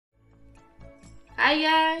Hi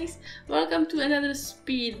guys, welcome to another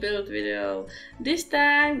speed build video. This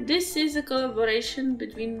time, this is a collaboration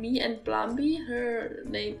between me and Plumbie. Her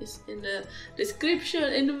name is in the description,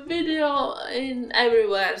 in the video, in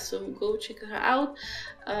everywhere, so go check her out.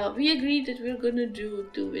 We agreed that we're gonna do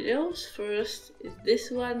two videos. First is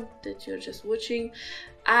this one that you're just watching.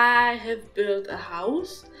 I have built a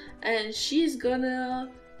house and she's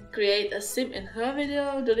gonna create a sim in her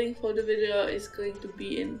video. The link for the video is going to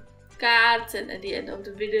be in cards and at the end of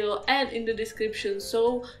the video and in the description,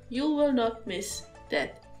 so you will not miss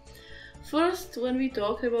that. First, when we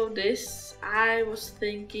talked about this, I was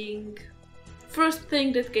thinking, first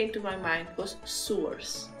thing that came to my mind was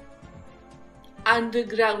sewers.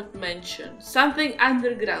 Underground mansion, something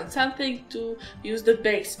underground, something to use the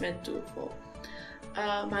basement tool for.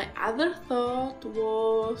 My other thought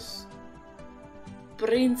was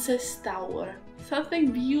Princess Tower.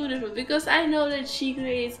 Something beautiful, because I know that she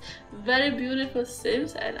creates very beautiful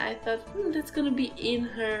sims and I thought that's gonna be in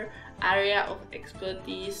her area of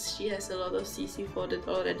expertise. She has a lot of CC for that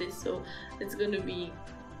already, so it's gonna be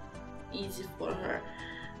easy for her.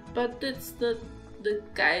 But that's not the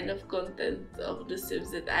kind of content of the sims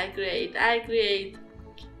that I create. I create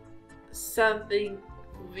something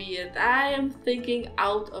weird. I am thinking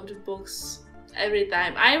out of the box every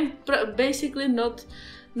time. I am basically not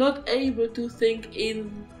able to think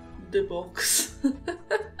in the box.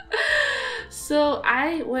 So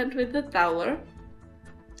I went with the tower.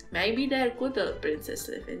 Maybe there could a princess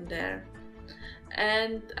live in there,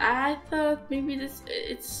 and I thought maybe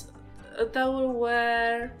it's a tower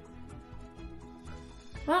where,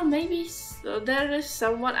 well, maybe there is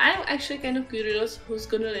someone. I'm actually kind of curious who's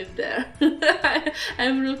gonna live there.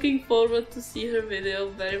 I'm looking forward to see her video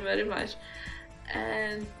very much.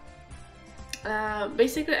 And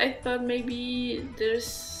basically I thought maybe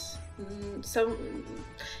there's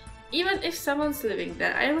even if someone's living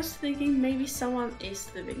there, I was thinking maybe someone is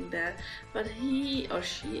living there, but he or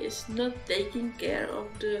she is not taking care of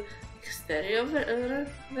the exterior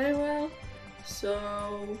very well. So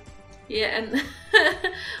yeah, and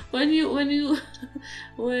when you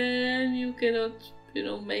cannot,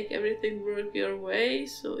 make everything work your way,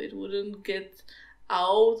 so it wouldn't get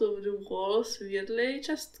out of the walls weirdly,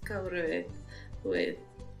 just cover it with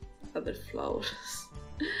other flowers.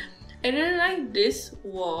 I really like this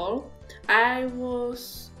wall. I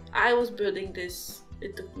was building this.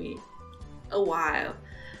 It took me a while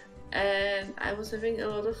and I was having a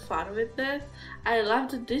lot of fun with that. I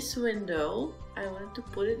loved this window. I wanted to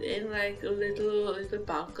put it in like a little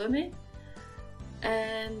balcony,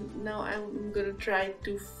 and now I'm gonna try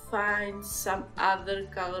to find some other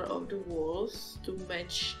color of the walls to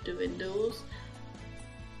match the windows,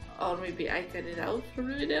 or maybe I cut it out from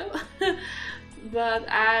the video. But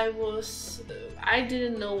I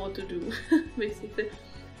didn't know what to do basically,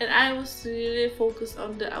 and I was really focused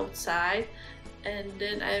on the outside, and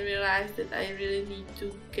then I realized that I really need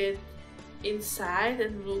to get inside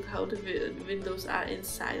and look how the windows are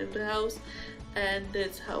inside of the house. And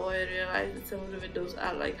that's how I realized that some of the windows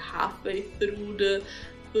are like halfway through the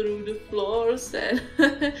floors, and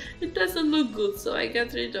it doesn't look good. So I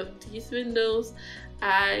got rid of these windows.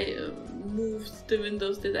 I moved the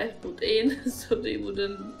windows that I put in so they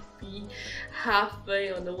wouldn't be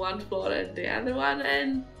halfway on the one floor and the other one,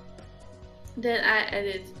 and then I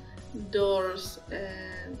added doors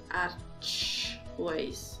and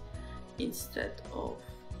archways instead of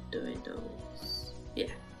the windows.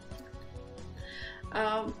 Yeah.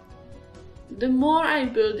 The more I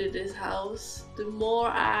built this house, the more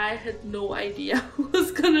I had no idea who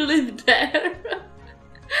was gonna live there.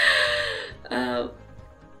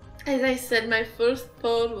 As I said, my first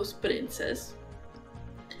thought was princess.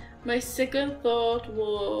 My second thought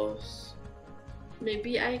was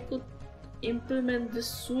maybe I could implement the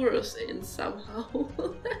sewers in somehow.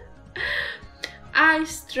 I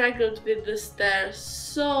struggled with the stairs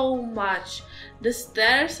so much. The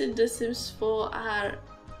stairs in The Sims 4 are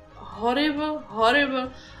horribleness.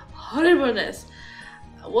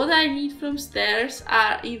 What I need from stairs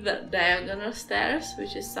are either diagonal stairs,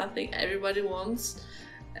 which is something everybody wants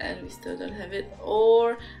and we still don't have it,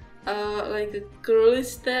 or like the curly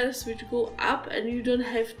stairs which go up and you don't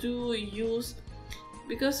have to use,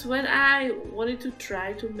 because when I wanted to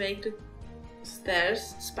try to make the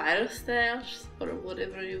stairs, spiral stairs or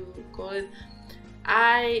whatever you call it,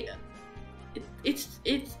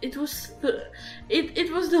 it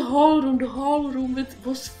was the whole room. The whole room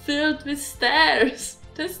was filled with stairs.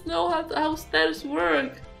 That's not how stairs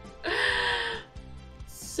work.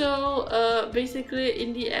 So basically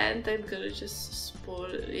in the end I'm gonna just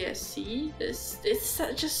spoil. Yeah, see, it's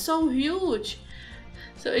just so huge.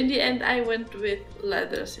 So in the end I went with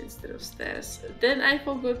ladders instead of stairs. Then I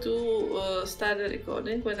forgot to start the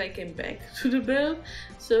recording when I came back to the build.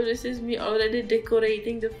 So this is me already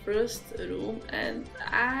decorating the first room, and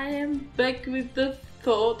I am back with the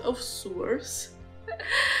thought of sewers.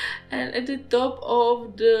 And at the top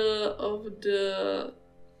of the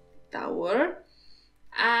tower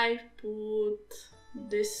I put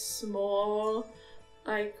this small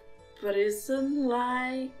like prison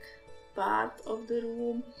like part of the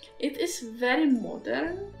room. It is very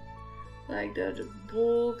modern, like the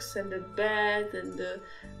books and the bed and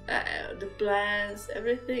the plants,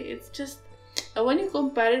 everything. It's just when you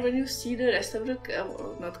compare it, when you see the rest of the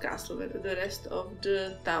not castle, but the rest of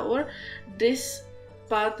the tower, this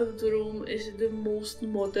part of the room is the most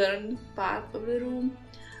modern part of the room.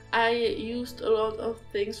 I used a lot of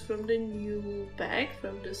things from the new pack,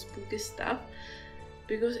 from the spooky stuff,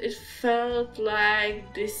 because it felt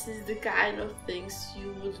like this is the kind of things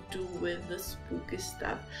you would do with the spooky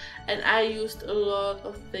stuff. And I used a lot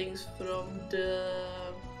of things from the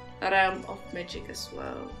realm of magic as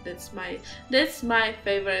well. That's my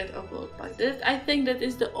favorite occult pack. I think that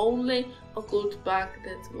is the only occult pack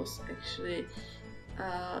that was actually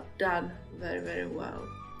done very well.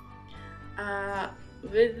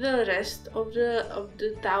 With the rest of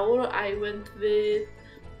the tower, I went with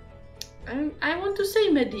I want to say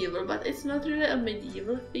medieval, but it's not really a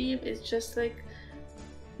medieval theme. It's just like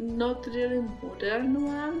not really modern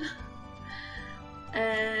one.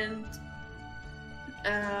 And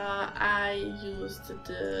I used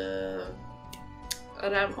the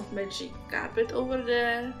realm of magic carpet over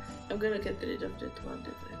there. I'm gonna get rid of that one.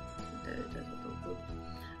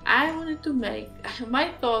 I wanted to make,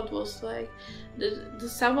 my thought was like, the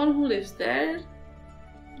someone who lives there,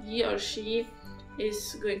 he or she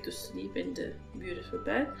is going to sleep in the beautiful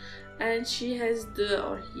bed, and she has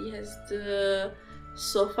or he has the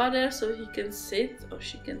sofa there, so he can sit or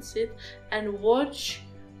she can sit and watch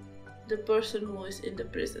the person who is in the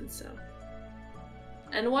prison cell.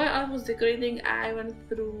 And while I was decorating, I went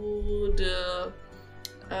through the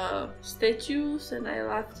statues, and I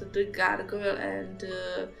loved the gargoyle and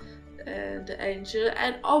the angel,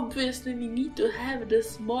 and obviously we need to have the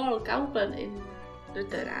small cowpan in the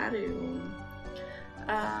terrarium.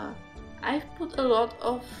 I've put a lot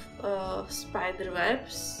of spider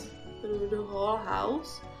webs through the whole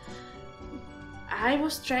house. I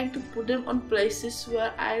was trying to put them on places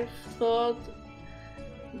where I thought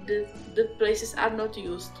the places are not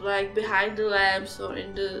used, like behind the lamps or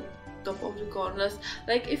in the top of the corners.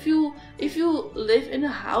 Like if you live in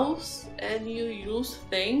a house and you use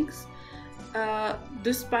things,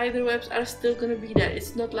 the spider webs are still gonna be there.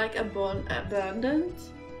 It's not like abandoned,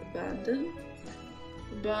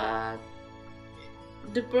 but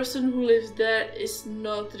the person who lives there is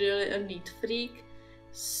not really a neat freak,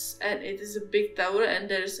 and it is a big tower and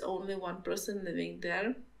there is only one person living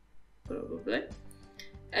there, probably.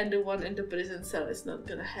 And the one in the prison cell is not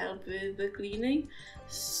gonna help with the cleaning.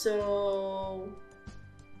 So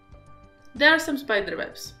there are some spider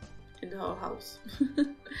webs in the whole house.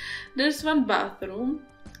 There's one bathroom.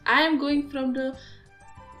 I am going from the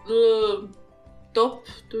top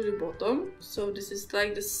to the bottom, so this is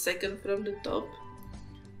like the second from the top.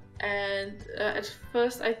 And at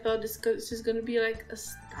first I thought this is gonna be like a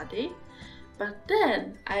study, but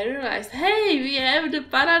then I realized, hey, we have the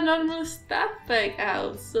paranormal stuff pack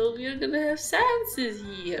out, so we're gonna have seances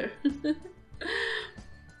here.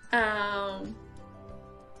 Oh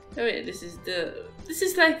yeah, this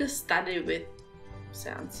is like a study with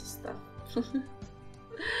seance stuff.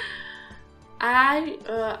 I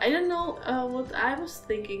don't know what I was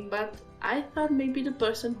thinking, but I thought maybe the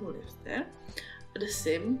person who lives there, the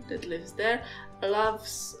sim that lives there,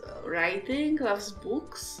 loves writing, loves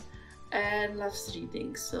books, and loves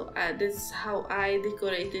reading. So that's how I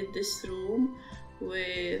decorated this room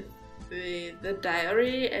with the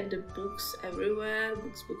diary and the books everywhere.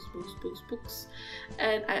 Books.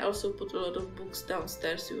 And I also put a lot of books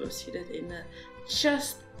downstairs. You will see that in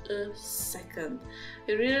just a second.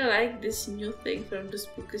 I really like this new thing from the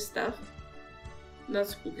spooky stuff. Not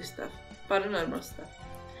spooky stuff, paranormal stuff.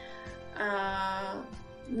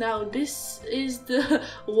 Now this is the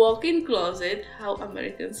walk-in closet, how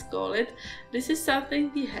Americans call it. This is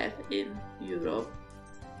something we have in Europe.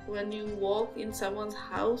 When you walk in someone's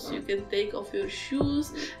house, you can take off your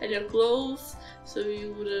shoes and your clothes, so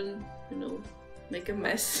you wouldn't, make a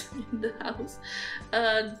mess in the house.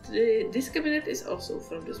 This cabinet is also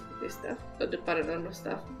from the spooky stuff, but the paranormal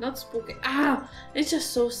stuff, not spooky. It's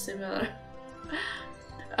just so similar.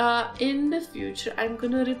 In the future, I'm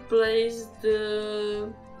gonna replace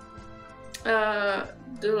the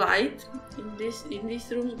the light in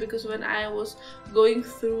these rooms, because when I was going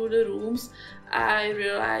through the rooms I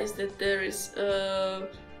realized that there is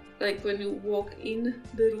like when you walk in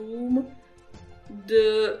the room,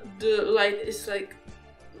 the light is like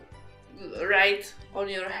right on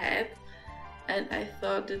your head, and I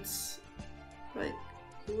thought it's like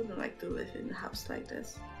you wouldn't like to live in a house like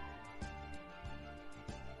this.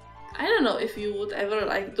 I don't know if you would ever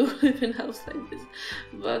like to live in a house like this,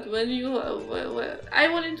 but when you, I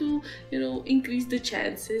wanted to, you know, increase the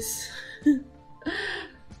chances.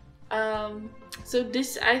 So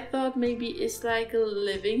this I thought maybe is like a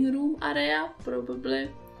living room area, probably,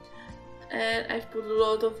 and I've put a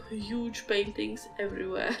lot of huge paintings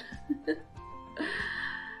everywhere.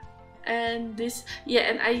 And this, yeah,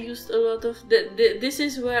 and I used a lot of this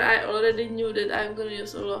is where I already knew that I'm gonna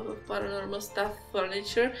use a lot of paranormal stuff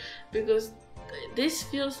furniture, because this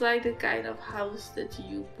feels like the kind of house that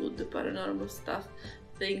you put the paranormal stuff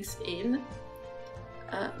things in.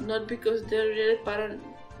 Not because they're really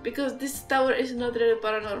because this tower is not really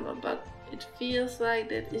paranormal, but it feels like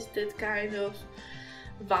that is that kind of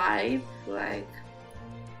vibe, like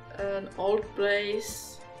an old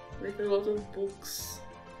place with a lot of books.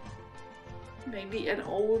 Maybe an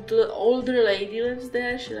older lady lives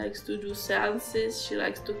there. She likes to do seances, she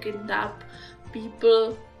likes to kidnap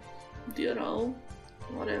people, you know,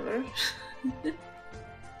 whatever.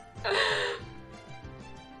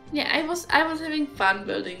 Yeah, I was having fun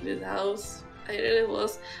building this house. I really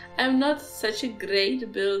was. I'm not such a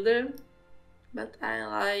great builder, but I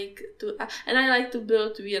like to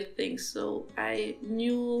build weird things, so I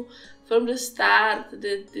knew from the start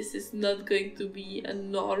that this is not going to be a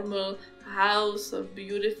normal house or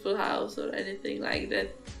beautiful house or anything like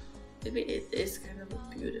that. Maybe it is kind of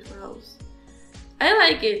a beautiful house. I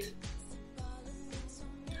like it.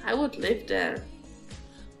 I would live there.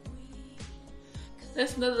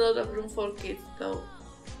 There's not a lot of room for kids though.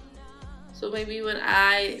 So maybe when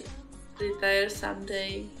I retire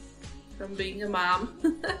someday from being a mom,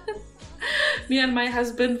 me and my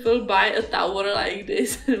husband will buy a tower like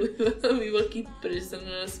this, and we will keep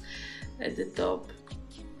prisoners at the top.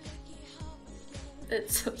 That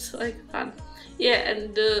sounds like fun. Yeah,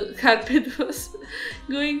 and the carpet was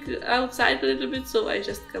going outside a little bit, so I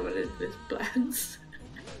just covered it with plants.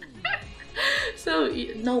 So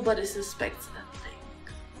nobody suspects nothing.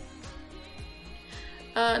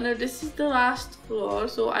 Now this is the last floor,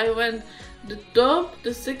 so I went the top,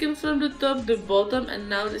 the second from the top, the bottom, and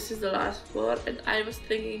now this is the last floor. And I was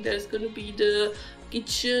thinking there's gonna be the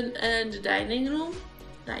kitchen and the dining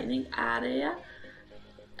area,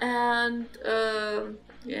 and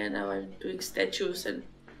yeah, now I'm doing statues and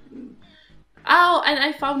oh, and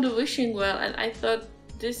I found the wishing well, and I thought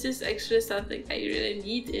this is actually something I really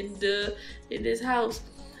need in this house.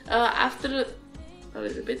 After a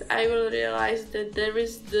little bit I will realize that there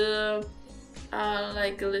is the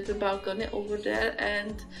like a little balcony over there,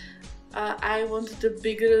 and I wanted the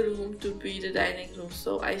bigger room to be the dining room,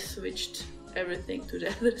 so I switched everything to the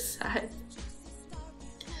other side.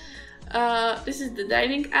 This is the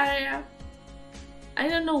dining area. I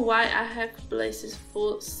don't know why I have places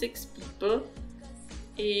for 6 people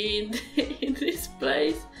in this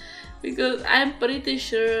place, because I'm pretty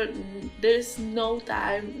sure there's no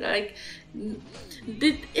time, like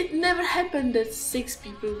it never happened that 6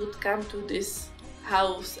 people would come to this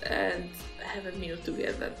house and have a meal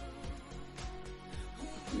together.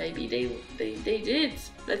 Maybe they did.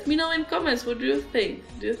 Let me know in comments, what do you think?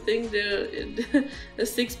 Do you think the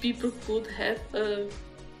 6 people could have a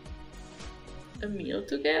meal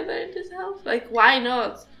together in this house? Like, why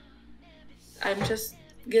not? I'm just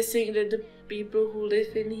guessing that the people who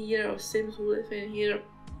live in here, or Sims who live in here,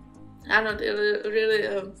 are not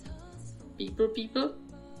really people,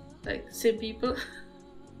 like Sim people.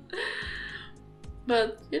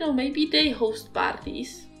 But you know, maybe they host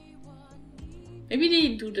parties, maybe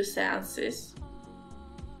they do the seances,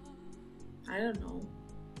 I don't know.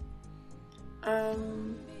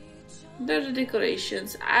 There are the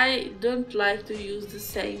decorations. I don't like to use the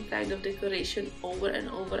same kind of decoration over and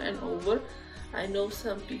over and over. I know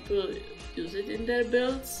some people use it in their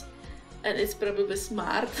builds, and it's probably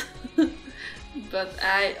smart. But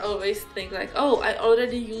I always think like, oh, I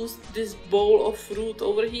already used this bowl of fruit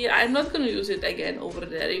over here, I'm not gonna use it again over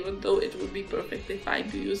there, even though it would be perfectly fine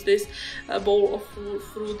to use this bowl of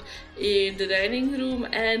fruit in the dining room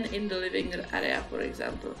and in the living area, for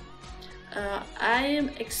example. I am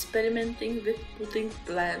experimenting with putting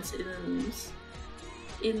plants in rooms.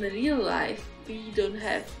 In real life, we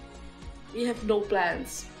have no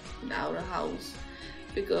plants in our house,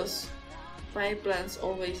 because my plants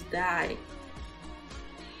always die.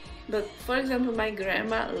 But for example, my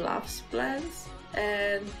grandma loves plants,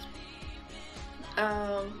 and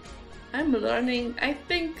I'm learning. I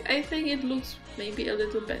think it looks maybe a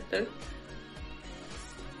little better.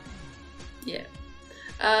 Yeah.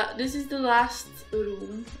 This is the last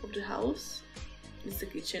room of the house. It's the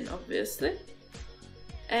kitchen, obviously.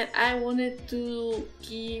 And I wanted to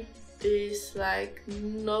keep this like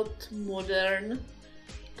not modern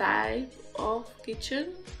type of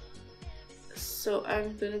kitchen. So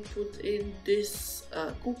I'm gonna put in this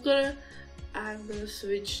cooker. I'm gonna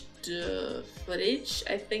switch the fridge.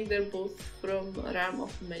 I think they're both from Realm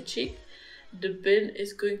of Magic. The bin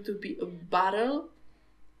is going to be a barrel,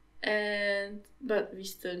 but we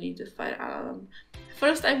still need the fire alarm.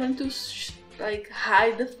 First I want to like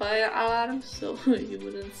hide the fire alarm so you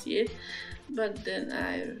wouldn't see it, but then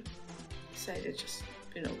I decided just,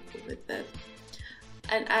 you know, go with that.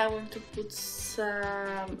 And I want to put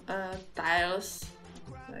some tiles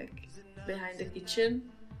like behind the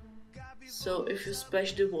kitchen, so if you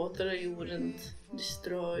splash the water you wouldn't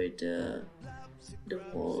destroy the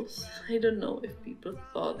walls. I don't know if people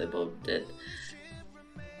thought about that.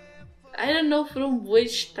 I don't know from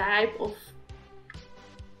which type of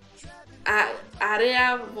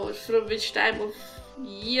area, from which type of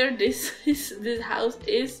year this house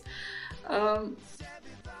is.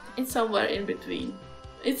 It's somewhere in between.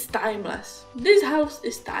 It's timeless. This house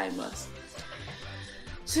is timeless.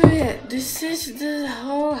 So yeah, this is the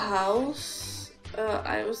whole house.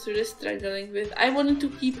 I was really struggling with. I wanted to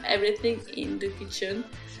keep everything in the kitchen,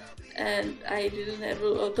 and I didn't have a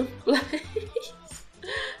lot of place.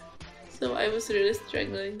 So I was really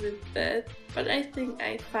struggling with that. But I think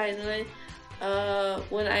I finally,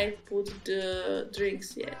 when I put the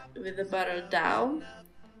drinks with the barrel down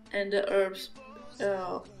and the herbs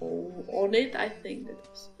on it, I think that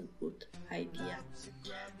was a good idea.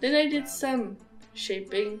 Then I did some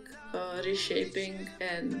shaping, reshaping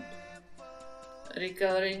and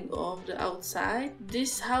recoloring of the outside.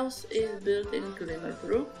 This house is built in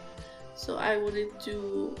Glimmerbrook, so I wanted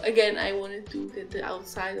to get the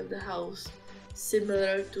outside of the house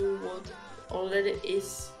similar to what already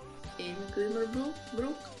is in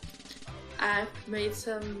Glimmerbrook. I've made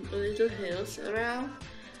some little hills around.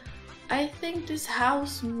 I think this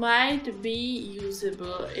house might be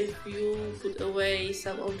usable if you put away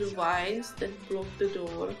some of the vines that block the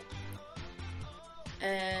door,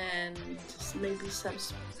 and maybe some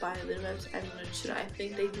spider webs. I'm not sure. I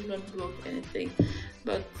think they do not block anything,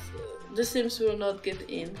 but the Sims will not get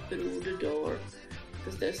in through the door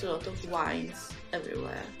because there's a lot of vines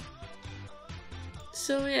everywhere.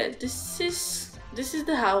 So yeah, this is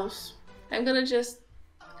the house. I'm gonna just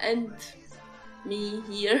end me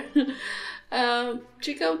here.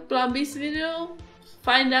 Check out Plumbie's video,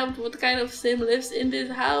 find out what kind of sim lives in this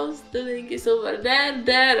house. The link is over there,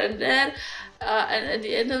 there and there, and at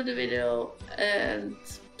the end of the video. And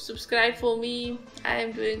subscribe for me. I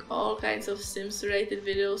am doing all kinds of Sims related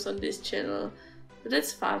videos on this channel, but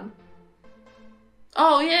that's fun.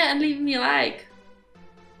 Oh yeah, and leave me a like.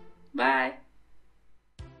 Bye.